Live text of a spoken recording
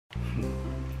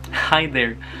Hi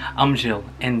there, I'm Gilles,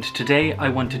 and today I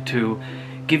wanted to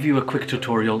give you a quick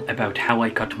tutorial about how I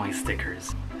cut my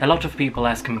stickers. A lot of people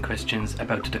ask me questions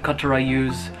about the cutter I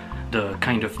use, the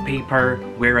kind of paper,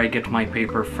 where I get my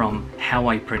paper from, how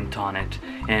I print on it,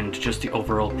 and just the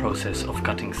overall process of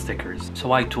cutting stickers.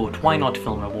 So I thought, why not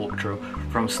film a walkthrough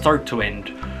from start to end,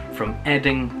 from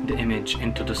adding the image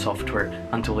into the software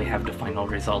until we have the final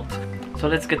result. So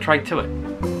let's get right to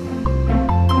it.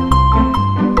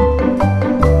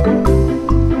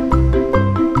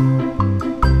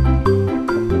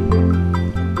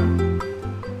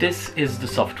 This is the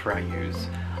software I use.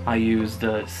 I use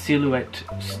the Silhouette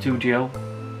Studio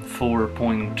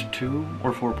 4.2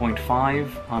 or 4.5,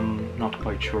 I'm not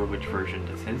quite sure which version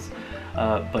this is,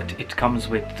 but it comes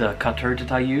with the cutter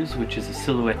that I use, which is a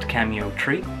Silhouette Cameo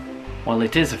 3. While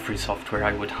it is a free software,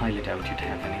 I would highly doubt you'd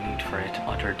have any need for it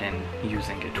other than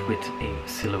using it with a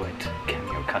Silhouette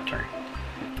Cameo cutter.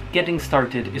 Getting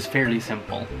started is fairly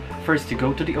simple. First you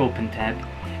go to the Open tab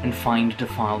and find the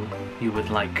file you would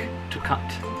like to cut.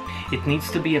 It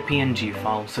needs to be a PNG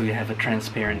file so you have a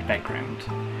transparent background.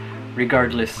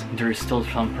 Regardless, there is still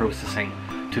some processing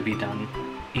to be done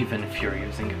even if you're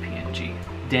using a PNG.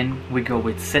 Then we go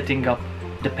with setting up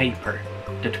the paper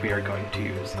that we are going to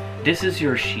use. This is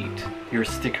your sheet, your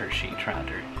sticker sheet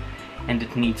rather, and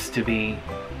it needs to be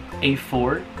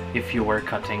A4 if you are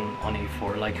cutting on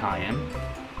A4 like I am.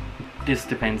 This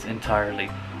depends entirely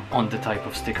on the type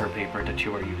of sticker paper that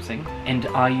you are using, and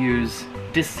I use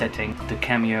this setting, the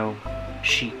Cameo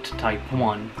Sheet Type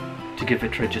 1, to give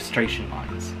it registration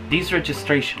lines. These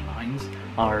registration lines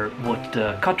are what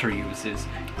the cutter uses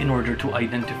in order to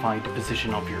identify the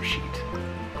position of your sheet.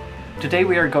 Today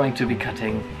we are going to be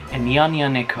cutting a Nyanya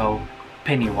Neko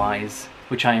Pennywise,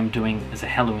 which I am doing as a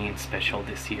Halloween special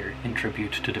this year in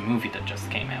tribute to the movie that just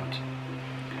came out.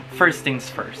 First things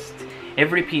first,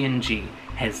 every PNG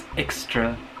has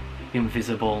extra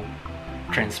invisible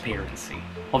transparency.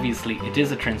 Obviously it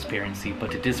is a transparency,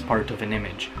 but it is part of an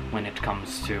image when it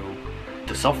comes to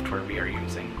the software we are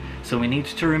using. So we need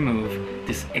to remove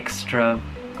this extra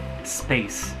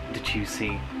space that you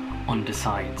see on the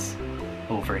sides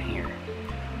over here.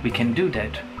 We can do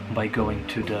that by going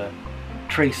to the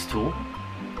trace tool.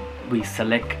 We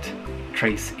select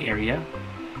trace area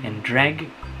and drag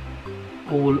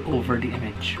all over the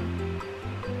image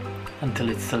until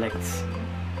it selects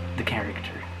the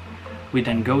character. We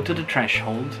then go to the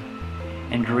threshold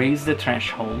and raise the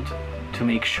threshold to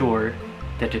make sure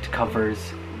that it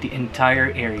covers the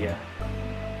entire area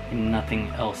and nothing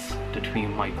else that we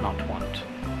might not want.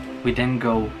 We then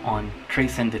go on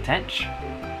trace and detach,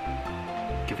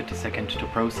 give it a second to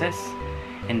process,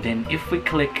 and then if we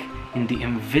click in the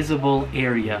invisible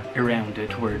area around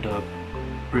it where the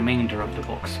remainder of the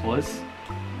box was,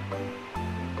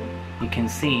 you can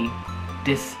see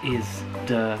this is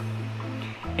the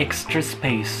extra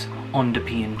space on the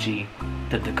PNG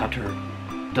that the cutter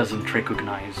doesn't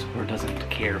recognize or doesn't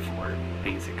care for,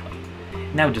 basically.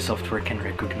 Now the software can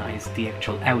recognize the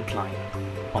actual outline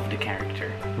of the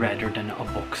character rather than a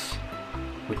box,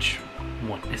 which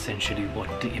essentially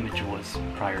what the image was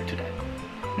prior to that.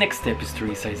 Next step is to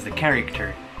resize the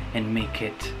character and make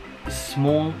it as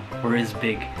small or as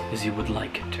big as you would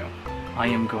like it to. I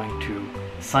am going to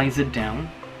size it down.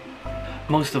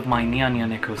 Most of my Nyanya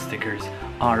Neko stickers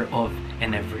are of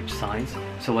an average size,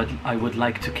 so I would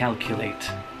like to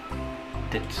calculate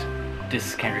that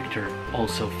this character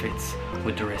also fits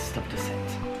with the rest of the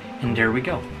set. And there we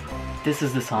go. This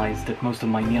is the size that most of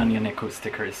my Nyanya Neko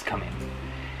stickers come in.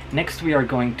 Next we are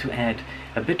going to add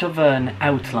a bit of an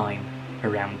outline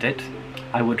around it.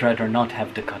 I would rather not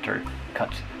have the cutter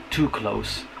cut too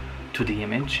close to the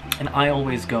image, and I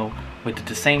always go with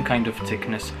the same kind of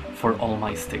thickness for all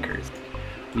my stickers.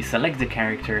 We select the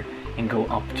character and go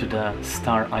up to the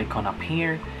star icon up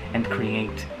here and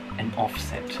create an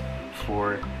offset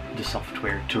for the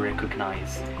software to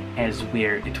recognize as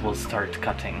where it will start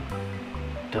cutting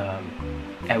the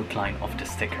outline of the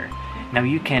sticker. Now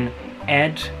you can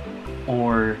add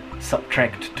or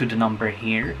subtract to the number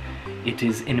here. It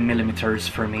is in millimeters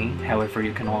for me, however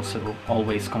you can also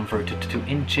always convert it to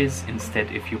inches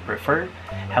instead if you prefer.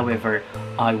 However,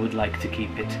 I would like to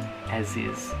keep it as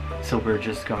is, so we're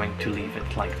just going to leave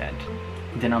it like that.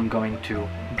 Then I'm going to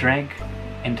drag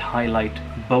and highlight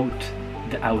both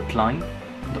the outline,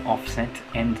 the offset,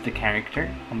 and the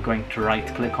character. I'm going to right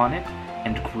click on it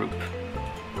and group.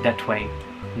 That way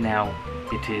now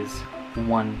it is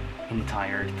one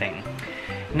entire thing.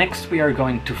 Next we are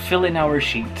going to fill in our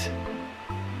sheet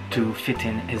to fit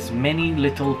in as many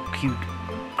little cute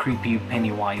creepy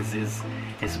Pennywises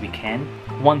as we can.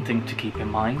 One thing to keep in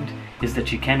mind is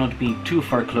that you cannot be too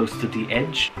far close to the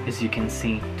edge. As you can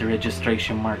see, the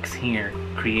registration marks here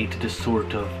created a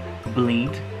sort of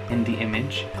bleed in the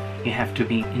image. You have to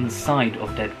be inside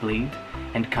of that bleed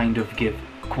and kind of give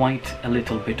quite a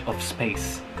little bit of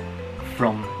space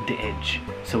from the edge,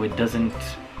 so it doesn't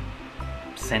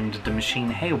send the machine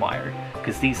haywire,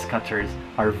 because these cutters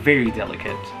are very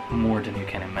delicate, more than you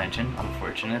can imagine,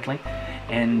 unfortunately,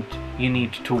 and you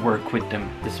need to work with them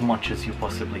as much as you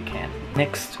possibly can.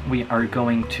 Next, we are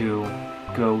going to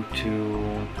go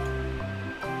to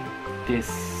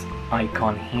this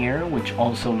icon here, which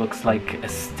also looks like a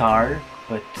star,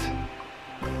 but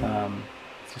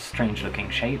it's a strange looking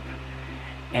shape,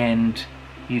 and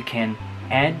you can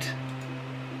add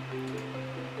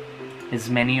as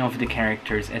many of the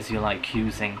characters as you like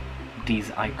using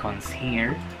these icons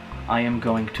here. I am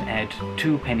going to add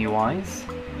 2 Pennywise,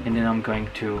 and then I'm going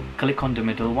to click on the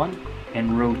middle one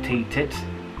and rotate it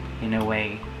in a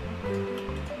way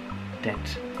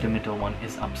that the middle one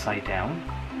is upside down.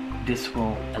 This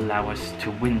will allow us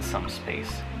to win some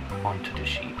space onto the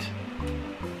sheet.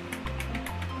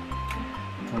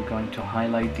 We're going to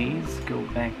highlight these, go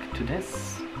back to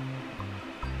this,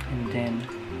 and then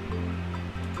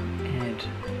add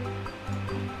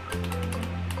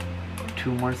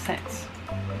 2 more sets.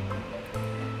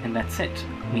 And that's it.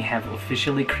 We have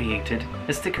officially created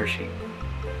a sticker sheet.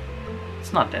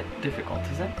 It's not that difficult,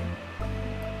 is it?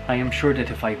 I am sure that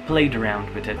if I played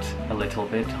around with it a little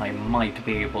bit, I might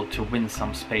be able to win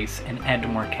some space and add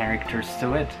more characters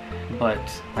to it,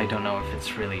 but I don't know if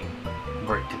it's really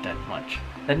worth it that much.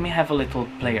 Let me have a little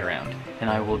play around, and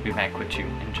I will be back with you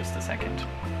in just a second.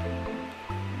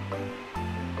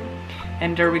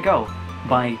 And there we go.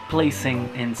 By placing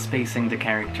and spacing the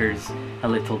characters a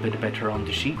little bit better on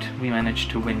the sheet, we managed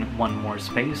to win 1 more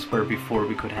space, where before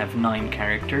we could have 9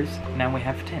 characters, now we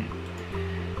have 10.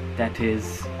 That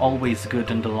is always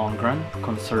good in the long run,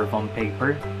 conserve on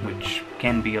paper, which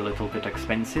can be a little bit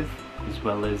expensive, as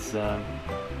well as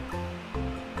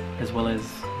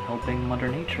helping Mother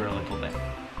Nature a little bit.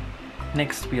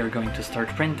 Next we are going to start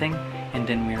printing, and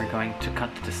then we are going to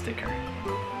cut the sticker.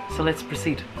 So let's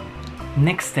proceed.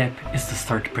 Next step is to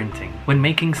start printing. When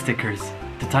making stickers,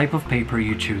 the type of paper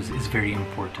you choose is very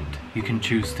important. You can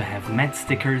choose to have matte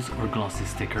stickers or glossy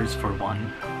stickers for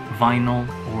one, vinyl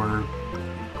or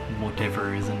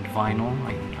whatever isn't vinyl.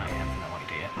 I have no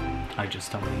idea. I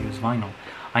just only use vinyl.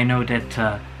 I know that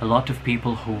a lot of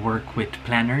people who work with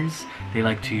planners, they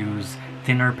like to use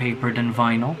thinner paper than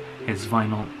vinyl, as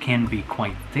vinyl can be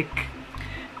quite thick.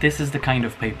 This is the kind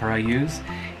of paper I use.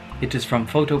 It is from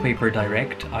Photo Paper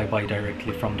Direct. I buy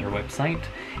directly from their website,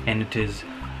 and it is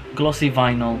glossy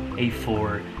vinyl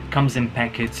A4. Comes in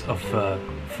packets of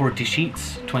 40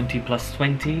 sheets, 20 plus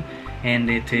 20,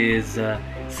 and it is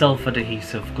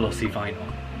self-adhesive glossy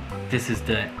vinyl. This is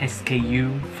the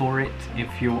SKU for it,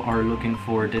 if you are looking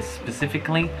for this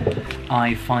specifically.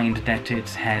 I find that it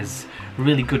has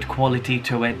really good quality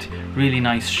to it, really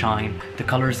nice shine. The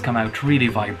colors come out really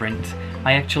vibrant.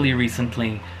 I actually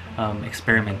recently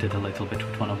experimented a little bit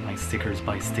with one of my stickers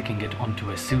by sticking it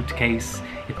onto a suitcase.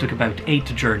 It took about 8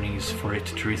 journeys for it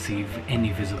to receive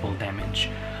any visible damage.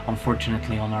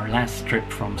 Unfortunately, on our last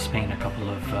trip from Spain a couple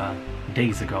of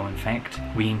days ago, in fact,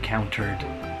 we encountered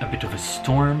a bit of a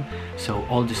storm, so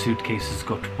all the suitcases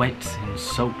got wet and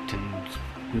soaked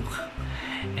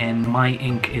and my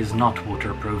ink is not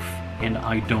waterproof, and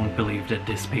I don't believe that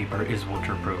this paper is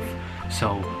waterproof.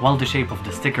 So while the shape of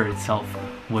the sticker itself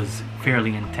was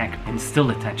fairly intact and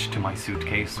still attached to my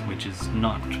suitcase, which is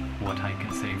not what I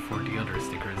can say for the other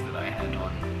stickers that I had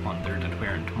on there that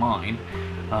weren't mine,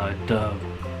 the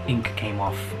ink came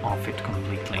off it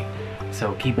completely.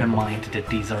 So keep in mind that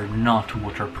these are not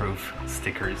waterproof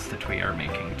stickers that we are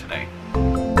making today.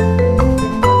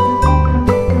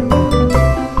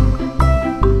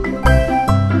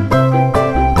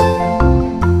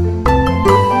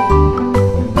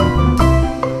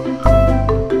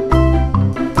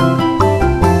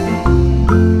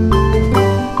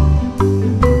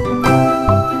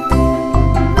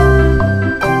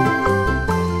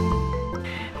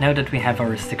 Now that we have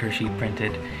our sticker sheet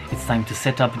printed, it's time to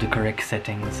set up the correct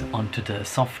settings onto the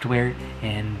software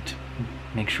and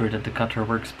make sure that the cutter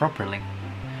works properly.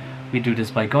 We do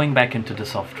this by going back into the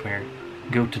software,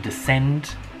 go to the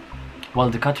send. While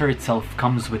the cutter itself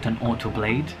comes with an auto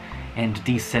blade, and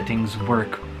these settings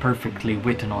work perfectly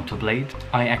with an auto blade,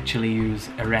 I actually use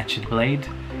a ratchet blade.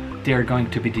 They are going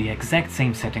to be the exact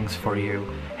same settings for you,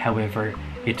 however,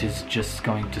 it is just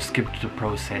going to skip the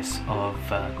process of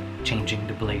changing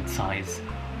the blade size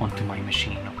onto my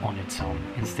machine on its own.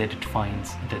 Instead, it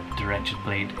finds that the ratchet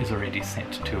blade is already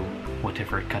set to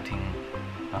whatever cutting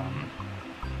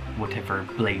whatever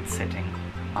blade setting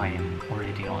I am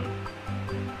already on.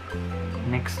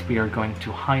 Next we are going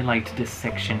to highlight this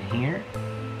section here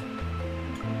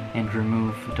and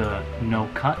remove the no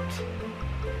cut,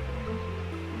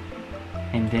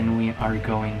 and then we are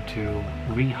going to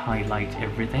re-highlight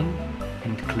everything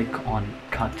and click on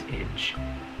cut edge.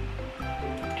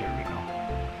 There we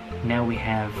go. Now we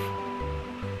have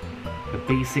a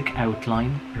basic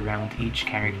outline around each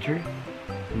character,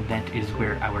 and that is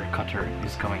where our cutter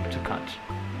is going to cut.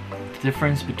 The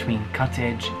difference between cut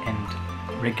edge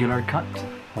and regular cut,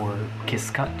 or kiss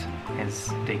cut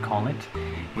as they call it,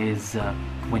 is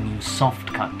when you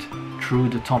soft cut through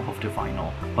the top of the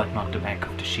vinyl but not the back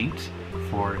of the sheet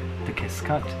for the kiss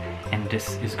cut, and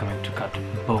this is going to cut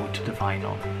both the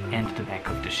vinyl and the back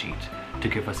of the sheet to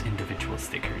give us individual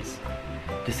stickers.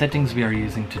 The settings we are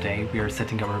using today, we are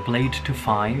setting our blade to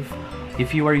 5.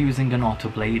 If you are using an auto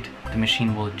blade, the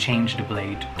machine will change the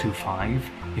blade to 5.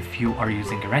 If you are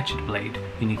using a ratchet blade,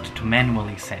 you need to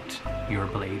manually set your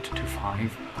blade to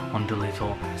 5 on the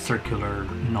little circular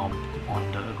knob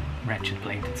on the ratchet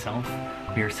blade itself.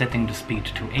 We are setting the speed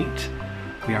to 8.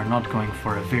 We are not going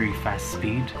for a very fast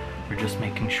speed, we're just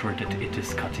making sure that it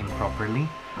is cutting properly.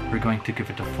 We're going to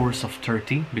give it a force of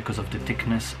 30 because of the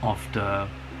thickness of the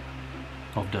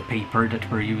paper that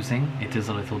we're using. It is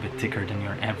a little bit thicker than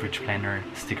your average planner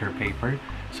sticker paper,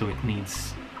 so it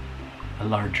needs a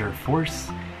larger force,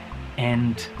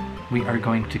 and we are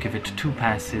going to give it 2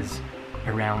 passes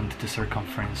around the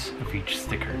circumference of each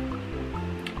sticker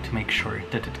to make sure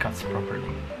that it cuts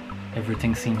properly.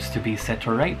 Everything seems to be set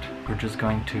alright. We're just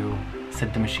going to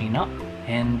set the machine up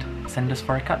and send us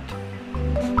for a cut.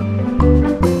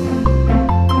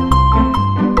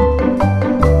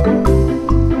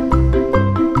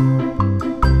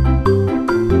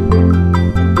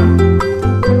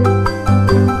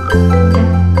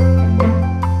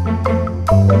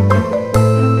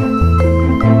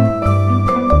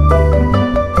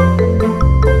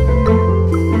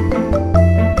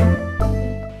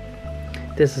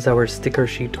 This is our sticker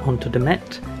sheet onto the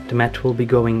mat. The mat will be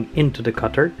going into the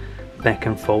cutter, back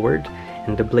and forward,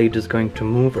 and the blade is going to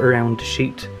move around the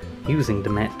sheet using the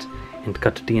mat and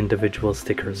cut the individual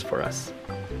stickers for us.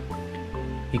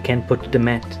 You can put the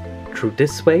mat through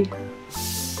this way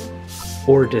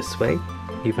or this way,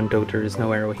 even though there is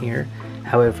no arrow here,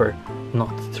 however,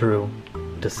 not through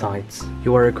the sides.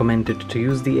 You are recommended to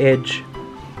use the edge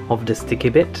of the sticky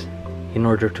bit in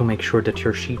order to make sure that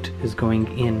your sheet is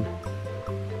going in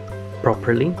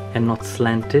properly and not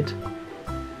slanted.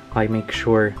 I make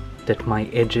sure that my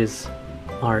edges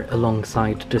are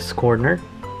alongside this corner,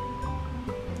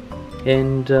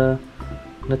 and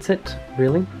that's it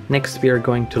really. Next we are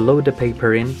going to load the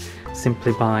paper in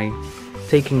simply by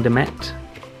taking the mat,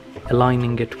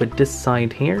 aligning it with this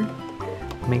side here,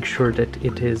 make sure that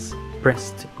it is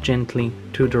pressed gently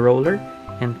to the roller,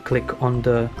 and click on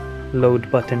the load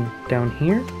button down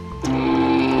here.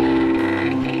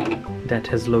 That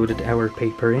has loaded our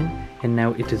paper in, and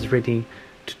now it is ready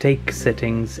to take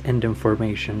settings and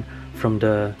information from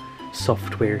the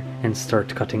software and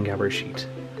start cutting our sheet.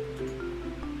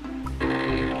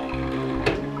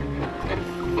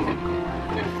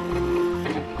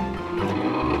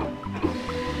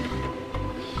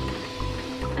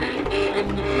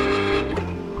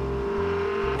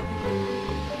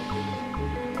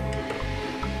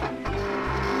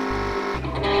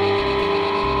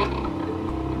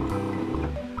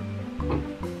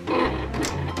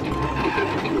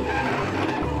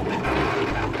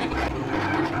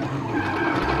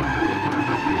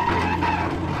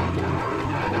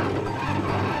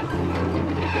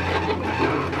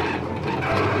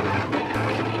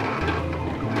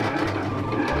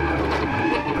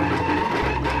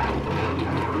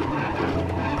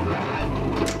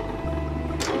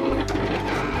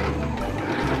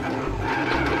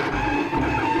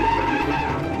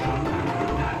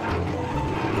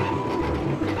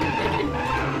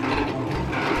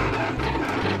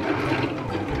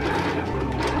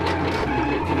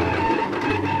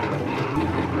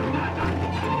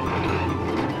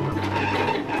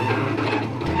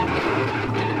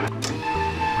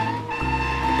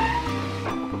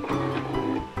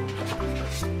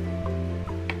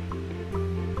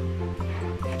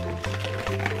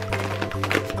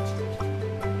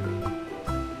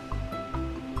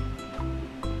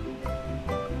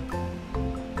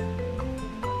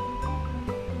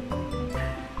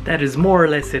 that is more or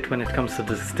less it when it comes to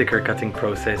the sticker cutting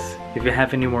process. If you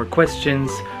have any more questions,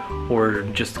 or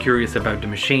just curious about the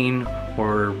machine,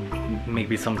 or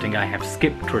maybe something I have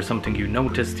skipped or something you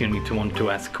noticed you need to want to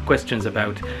ask questions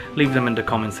about, leave them in the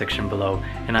comment section below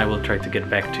and I will try to get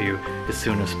back to you as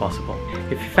soon as possible.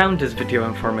 If you found this video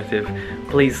informative,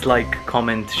 please like,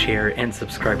 comment, share and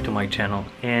subscribe to my channel.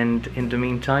 And in the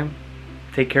meantime,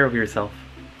 take care of yourself.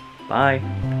 Bye!